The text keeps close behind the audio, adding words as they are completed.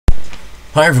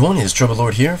Hi everyone, it's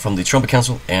Trumpet here from the Trumpet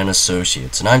Council and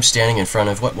Associates, and I'm standing in front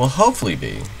of what will hopefully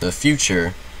be the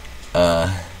future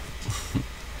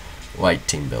white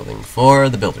team building for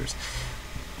the builders.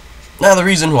 Now the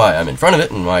reason why I'm in front of it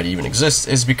and why it even exists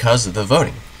is because of the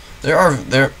voting. There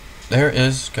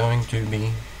is going to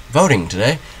be voting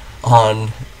today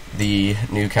on the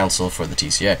new council for the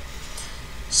TCA.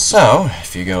 So,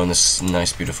 if you go in this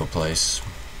nice beautiful place,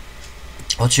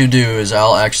 what you do is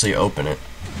I'll actually open it.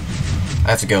 I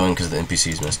have to go in because the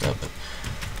NPC's messed up, but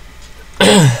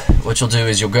what you'll do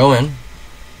is you'll go in,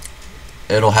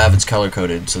 it'll have its color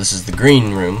coded, so this is the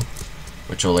green room,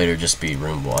 which will later just be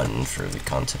room 1 for the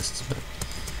contests, but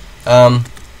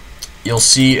you'll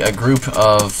see a group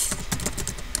of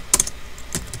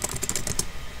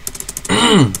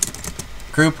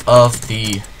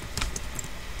the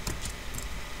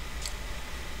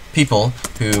people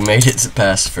who made it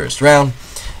past first round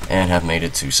and have made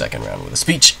it to second round with a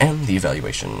speech and the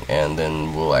evaluation, and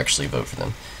then we'll actually vote for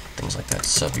them. Things like that.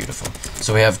 So beautiful.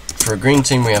 So we have, for a green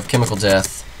team, we have Chemical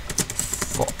Death,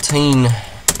 14,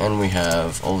 and we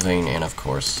have Olvain, and of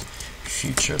course,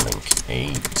 Future Link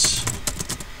 8.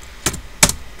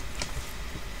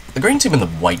 The green team and the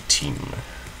white team,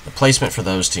 the placement for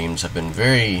those teams have been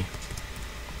very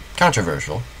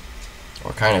controversial,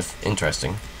 or kind of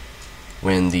interesting,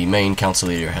 when the main council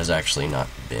leader has actually not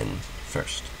been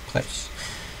first place.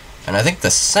 And I think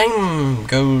the same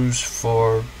goes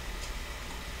for,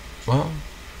 well,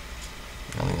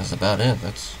 I think that's about it.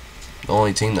 That's the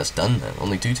only team that's done that.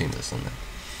 Only 2 teams that's done that.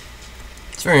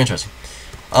 It's very interesting.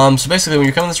 So basically, when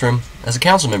you come in this room, as a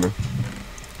council member,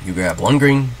 you grab 1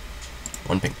 green,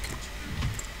 1 pink.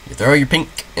 You throw your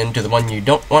pink into the one you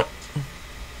don't want,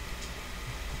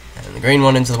 and the green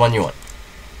one into the one you want.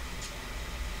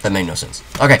 That made no sense.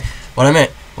 Okay, what I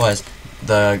meant was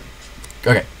the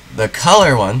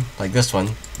color one, like this one,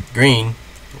 green,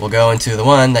 will go into the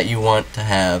one that you want to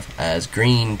have as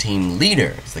green team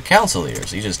leader. It's the council leader.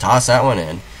 So you just toss that one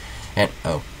in, and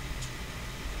oh,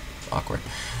 awkward.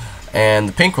 And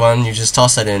the pink one, you just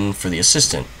toss that in for the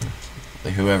assistant,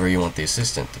 whoever you want the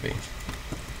assistant to be.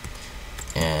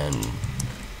 And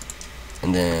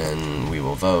then we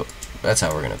will vote. That's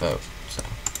how we're gonna vote. So,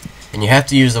 and you have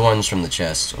to use the ones from the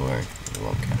chest, or it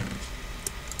won't count,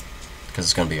 because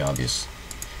it's gonna be obvious.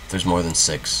 If there's more than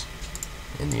 6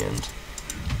 in the end,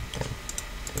 then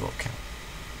it won't count,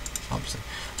 obviously.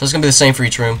 So it's gonna be the same for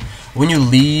each room. When you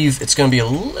leave, it's gonna be a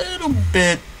little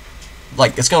bit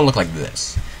like, it's gonna look like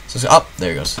this. So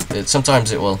there it goes.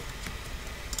 Sometimes it will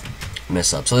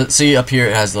mess up. So let's see, up here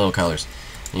it has the little colors.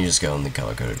 And you just go in the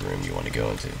color-coded room you want to go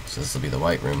into. So this will be the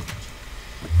white room.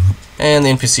 And the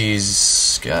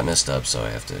NPCs got messed up, so I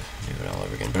have to do it all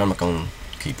over again. But I'm not going to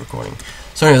keep recording.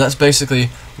 So anyway, that's basically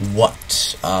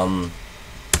what,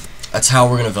 that's how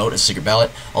we're going to vote a secret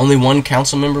ballot. Only 1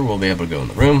 council member will be able to go in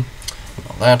the room, and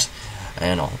all that,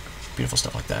 and all beautiful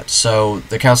stuff like that. So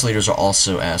the council leaders are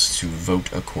also asked to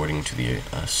vote according to the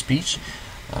speech,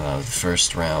 the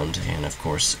first round, and of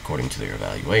course according to their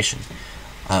evaluation.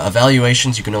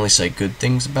 Evaluations, you can only say good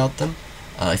things about them.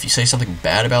 If you say something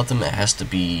bad about them, it has to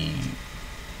be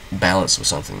balanced with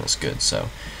something that's good. So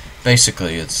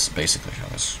basically, it's basically how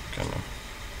it's gonna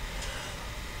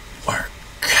work.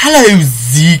 Hello,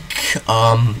 Zeke.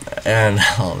 And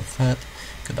all of that.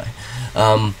 Goodbye.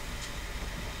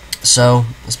 So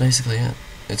that's basically it.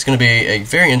 It's gonna be a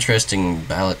very interesting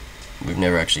ballot. We've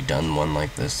never actually done one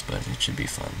like this, but it should be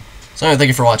fun. So anyway, thank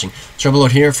you for watching.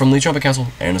 Trumpet here from the Trumpet Council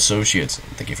and Associates.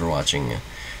 Thank you for watching.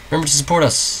 Remember to support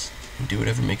us and do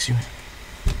whatever makes you happy.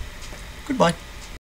 Goodbye.